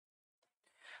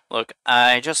Look,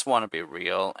 I just want to be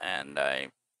real, and I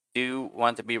do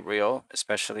want to be real,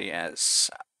 especially as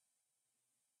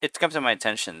it comes to my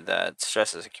attention that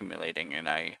stress is accumulating, and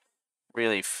I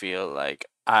really feel like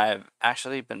I've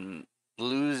actually been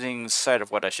losing sight of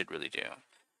what I should really do.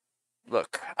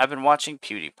 Look, I've been watching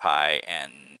PewDiePie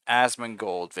and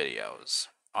Asmongold videos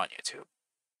on YouTube.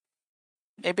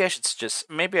 Maybe I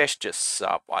should just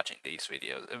stop watching these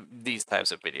videos, these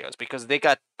types of videos, because they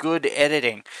got good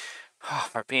editing. Oh,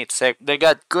 for Pete's sake, they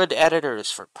got good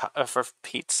editors for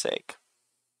Pete's sake.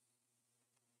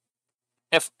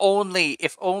 If only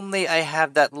I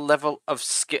have that level of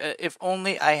skill. If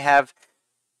only I have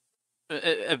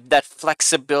that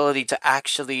flexibility to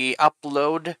actually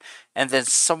upload, and then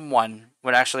someone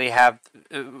would actually have,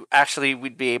 actually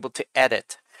we'd be able to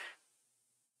edit.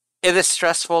 It is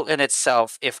stressful in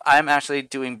itself if I'm actually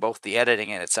doing both the editing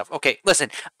in itself. Okay,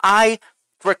 listen, I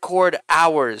record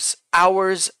hours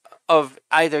of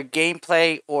either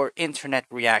gameplay or internet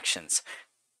reactions.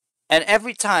 And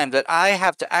every time that I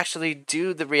have to actually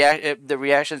do the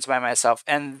reactions by myself,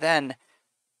 and then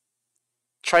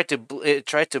try to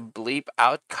bleep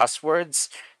out cuss words,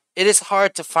 it is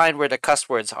hard to find where the cuss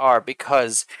words are,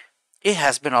 because it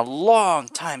has been a long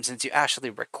time since you've actually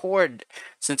recorded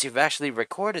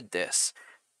this.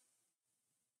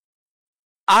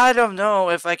 I don't know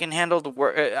if I can handle the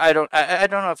work. I don't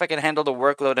know if I can handle the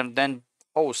workload and then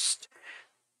post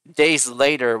days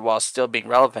later while still being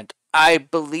relevant. I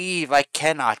believe I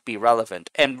cannot be relevant,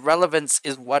 and relevance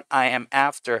is what I am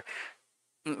after.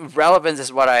 Relevance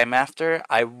is what I am after.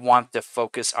 I want to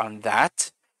focus on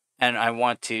that, and I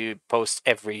want to post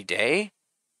every day.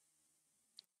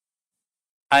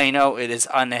 I know it is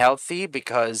unhealthy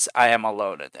because I am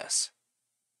alone in this,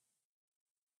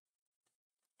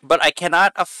 but I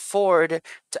cannot afford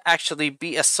to actually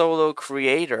be a solo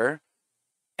creator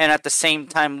and at the same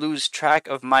time lose track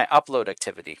of my upload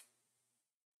activity.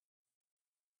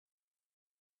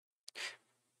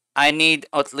 I need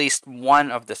at least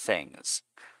one of the things.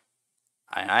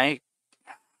 I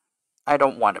I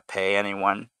don't want to pay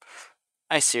anyone.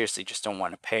 I seriously just don't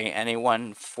want to pay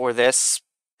anyone for this.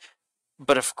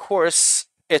 But of course,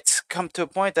 it's come to a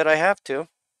point that I have to.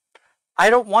 I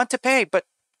don't want to pay, but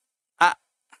I,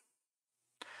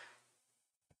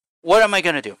 what am I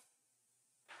going to do?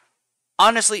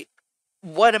 Honestly,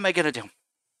 what am I going to do?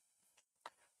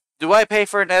 Do I pay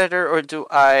for an editor, or do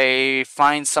I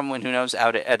find someone who knows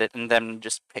how to edit and then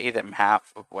just pay them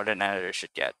half of what an editor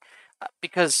should get?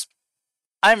 Because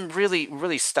I'm really,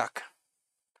 really stuck.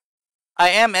 I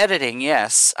am editing,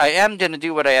 yes. I am gonna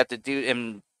do what I have to do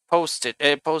and post the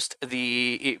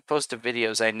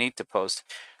videos I need to post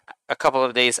a couple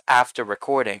of days after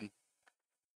recording.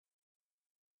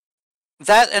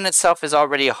 That in itself is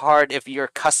already hard if you're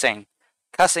cussing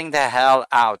the hell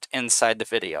out inside the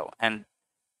video, and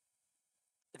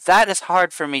that is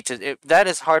hard for me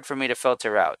to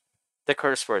filter out, the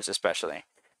curse words especially.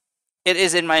 It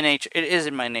is in my nature. It is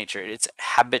in my nature. It's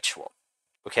habitual.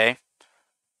 Okay?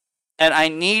 And I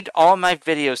need all my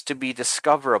videos to be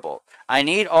discoverable. I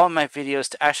need all my videos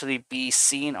to actually be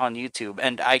seen on YouTube,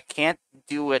 and I can't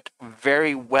do it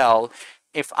very well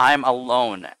if I'm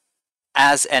alone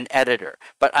as an editor.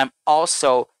 But I'm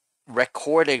also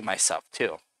recording myself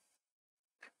too.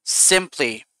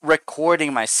 Simply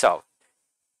recording myself.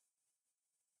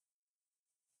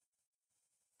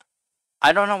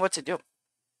 I don't know what to do.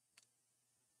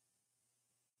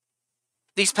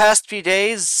 These past few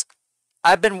days,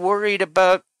 I've been worried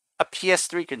about a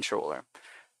PS3 controller.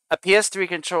 A PS3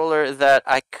 controller that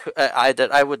that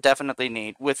I would definitely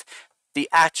need with the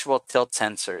actual tilt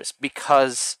sensors,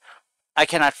 because I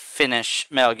cannot finish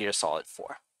Metal Gear Solid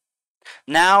 4.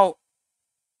 Now,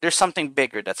 there's something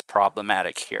bigger that's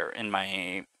problematic here in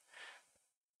my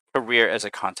career as a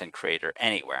content creator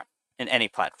anywhere, in any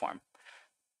platform.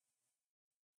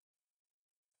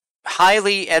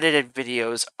 Highly edited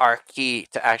videos are key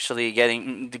to actually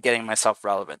getting myself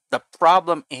relevant. The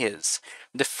problem is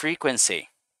the frequency.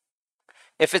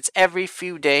 If it's every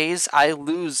few days, I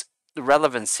lose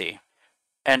relevancy.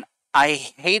 And I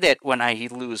hate it when I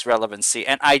lose relevancy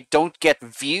and I don't get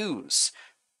views.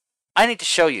 I need to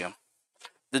show you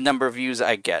the number of views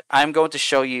I get. I'm going to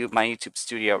show you my YouTube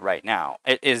studio right now.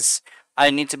 I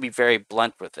need to be very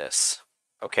blunt with this.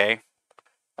 Okay?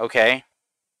 Okay?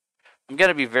 I'm going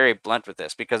to be very blunt with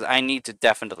this because I need to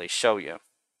definitely show you.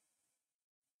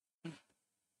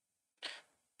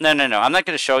 No. I'm not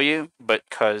going to show you, but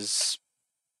because...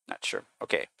 Not sure.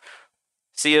 Okay.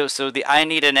 See, so the I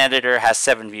Need an Editor has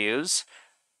 7 views.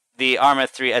 The Arma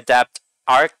 3 Adapt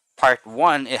Arc Part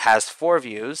 1, it has 4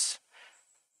 views.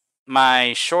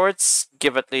 My shorts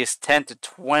give at least 10 to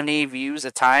 20 views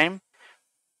a time.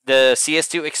 The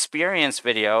CS2 experience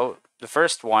video, the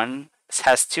first one,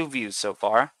 has 2 views so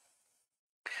far.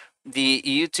 The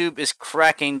YouTube is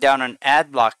cracking down on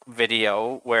ad block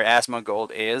video where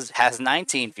Asmongold is, has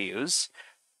 19 views.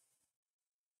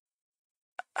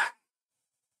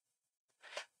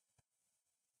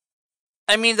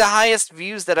 I mean, the highest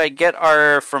views that I get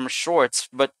are from shorts,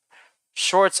 but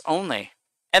shorts only.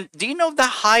 And do you know the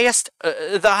highest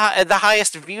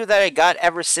view that I got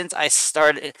ever since I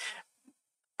started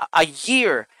a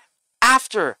year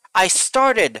after I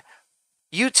started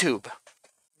YouTube?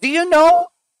 Do you know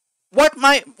what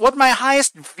my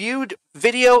highest viewed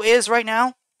video is right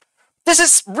now? This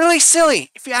is really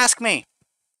silly, if you ask me.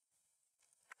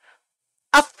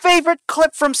 A favorite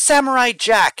clip from Samurai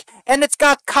Jack, and it's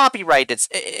got copyright.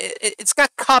 It's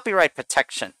got copyright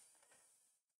protection.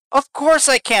 Of course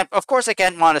I can't. Of course I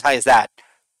can't monetize that.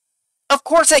 Of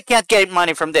course I can't get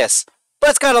money from this. But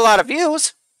it's got a lot of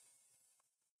views.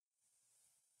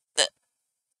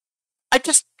 I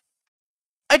just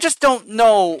I just don't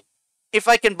know if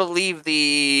I can believe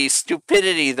the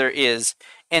stupidity there is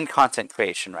in content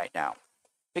creation right now.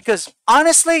 Because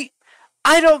honestly,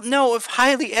 I don't know if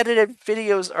highly edited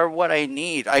videos are what I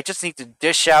need. I just need to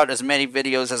dish out as many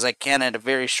videos as I can in a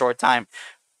very short time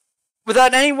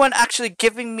without anyone actually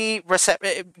giving me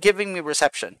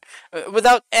reception.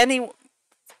 Without any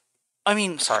I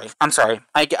mean, sorry. I'm sorry.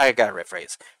 I gotta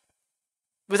rephrase.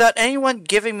 Without anyone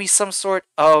giving me some sort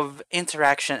of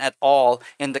interaction at all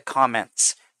in the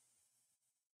comments.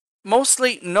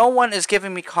 Mostly, no one is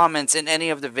giving me comments in any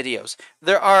of the videos.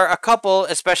 There are a couple,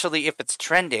 especially if it's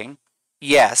trending.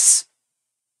 Yes.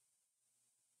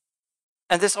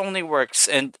 And this only works,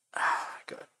 and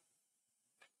good.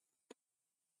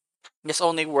 This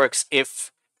only works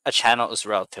if a channel is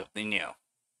relatively new.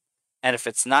 And if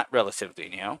it's not relatively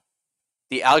new,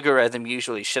 the algorithm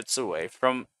usually shifts away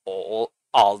from all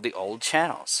the old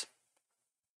channels.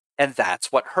 And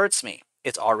that's what hurts me.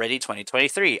 It's already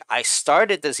 2023. I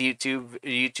started this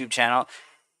YouTube channel,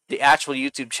 the actual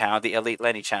YouTube channel, the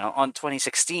EliteLenny channel, on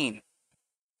 2016.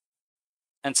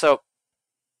 And so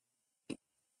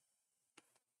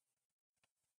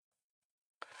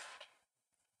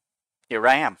here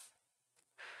I am,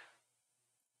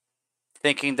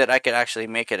 thinking that I could actually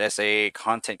make it as a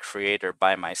content creator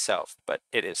by myself, but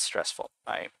it is stressful.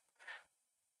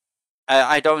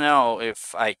 I don't know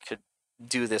if I could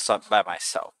do this by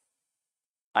myself.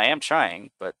 I am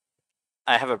trying, but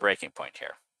I have a breaking point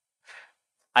here.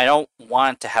 I don't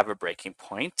want to have a breaking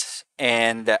point,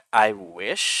 and I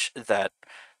wish that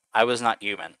I was not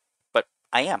human, but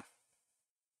I am.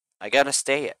 I gotta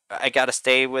stay it. I gotta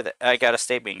stay with it. I gotta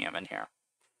stay being human here.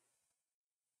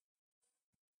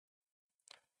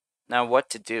 Now, what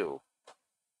to do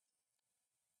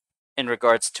in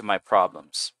regards to my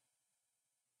problems?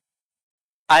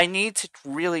 I need to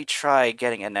really try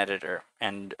getting an editor,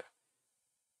 and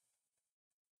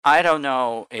I don't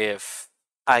know if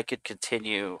I could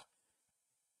continue.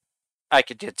 I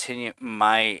could continue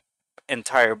my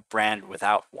entire brand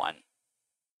without one.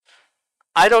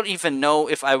 I don't even know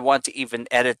if I want to even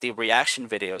edit the reaction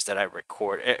videos that I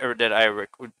record, or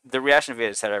the reaction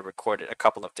videos that I recorded a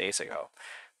couple of days ago.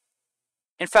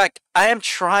 In fact, I am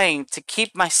trying to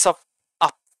keep myself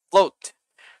afloat.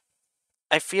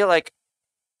 I feel like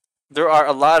there are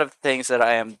a lot of things that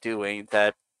I am doing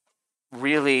that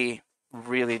really,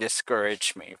 really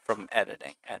discourage me from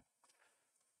editing, and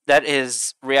that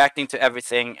is reacting to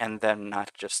everything and then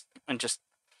just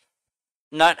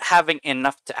not having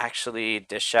enough to actually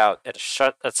dish out at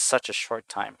such a short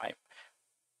time.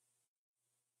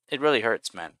 It really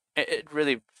hurts, man. It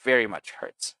really very much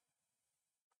hurts.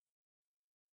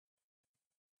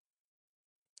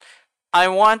 I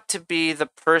want to be the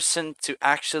person to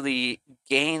actually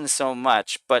gain so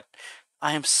much, but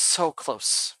I am so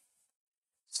close.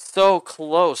 So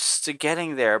close to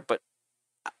getting there, but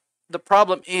the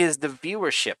problem is the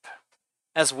viewership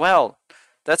as well.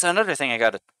 That's another thing I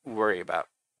gotta worry about.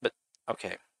 But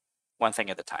okay, one thing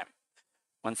at a time.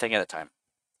 One thing at a time.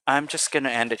 I'm just gonna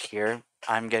end it here.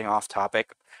 I'm getting off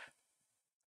topic.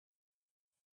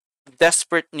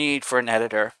 Desperate need for an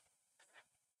editor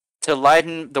to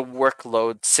lighten the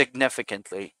workload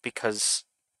significantly, because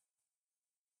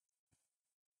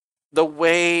the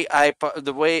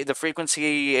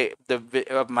frequency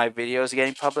of my videos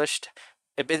getting published,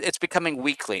 it's becoming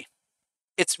weekly.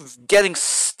 It's getting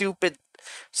stupidly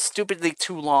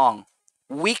too long.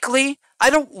 Weekly? I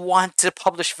don't want to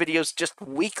publish videos just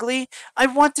weekly. I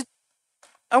want to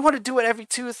do it every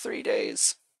 2 or 3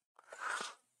 days.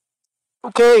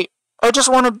 Okay, I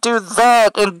just want to do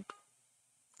that, and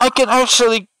I can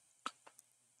actually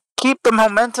keep the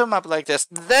momentum up like this.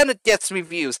 Then it gets me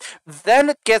views. Then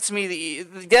it gets me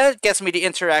the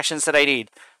interactions that I need.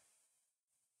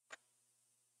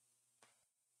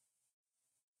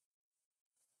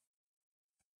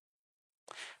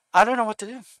 I don't know what to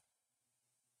do.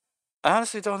 I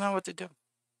honestly don't know what to do.